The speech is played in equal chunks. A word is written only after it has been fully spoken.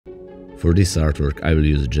For this artwork I will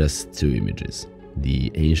use just two images,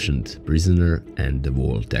 the ancient prisoner and the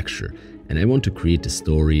wall texture, and I want to create a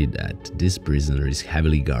story that this prisoner is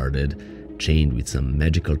heavily guarded, chained with some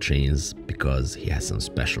magical chains because he has some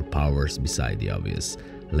special powers beside the obvious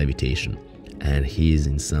levitation, and he is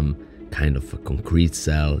in some kind of a concrete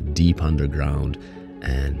cell deep underground,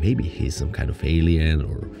 and maybe he's some kind of alien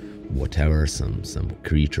or whatever, some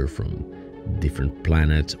creature from different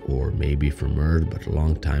planet, or maybe from Earth but a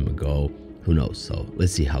long time ago, who knows. So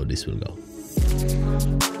let's see how this will go.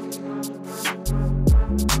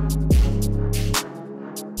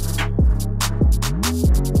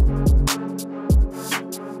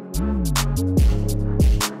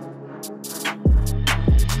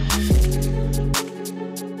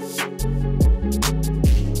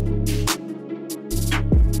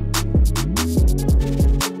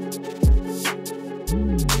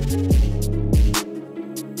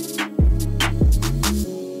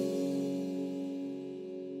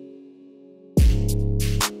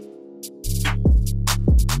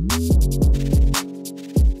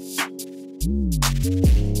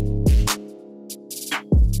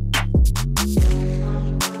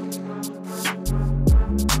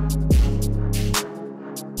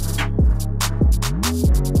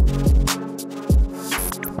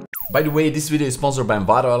 By the way, this video is sponsored by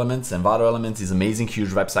Envato Elements. Envato Elements is an amazing, huge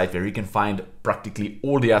website where you can find practically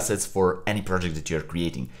all the assets for any project that you're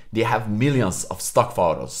creating. They have millions of stock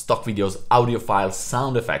photos, stock videos, audio files,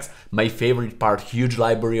 sound effects. My favorite part, huge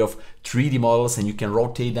library of 3D models, and you can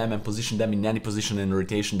rotate them and position them in any position and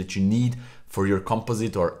rotation that you need for your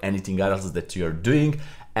composite or anything else that you're doing.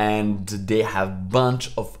 And they have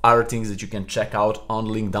bunch of other things that you can check out on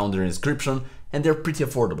the link down there in the description. And they're pretty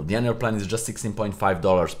affordable. The annual plan is just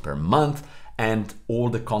 $16.5 per month, and all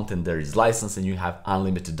the content there is licensed and you have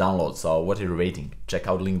unlimited downloads. So what are you waiting? Check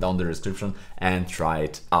out the link down there in the description and try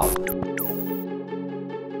it out.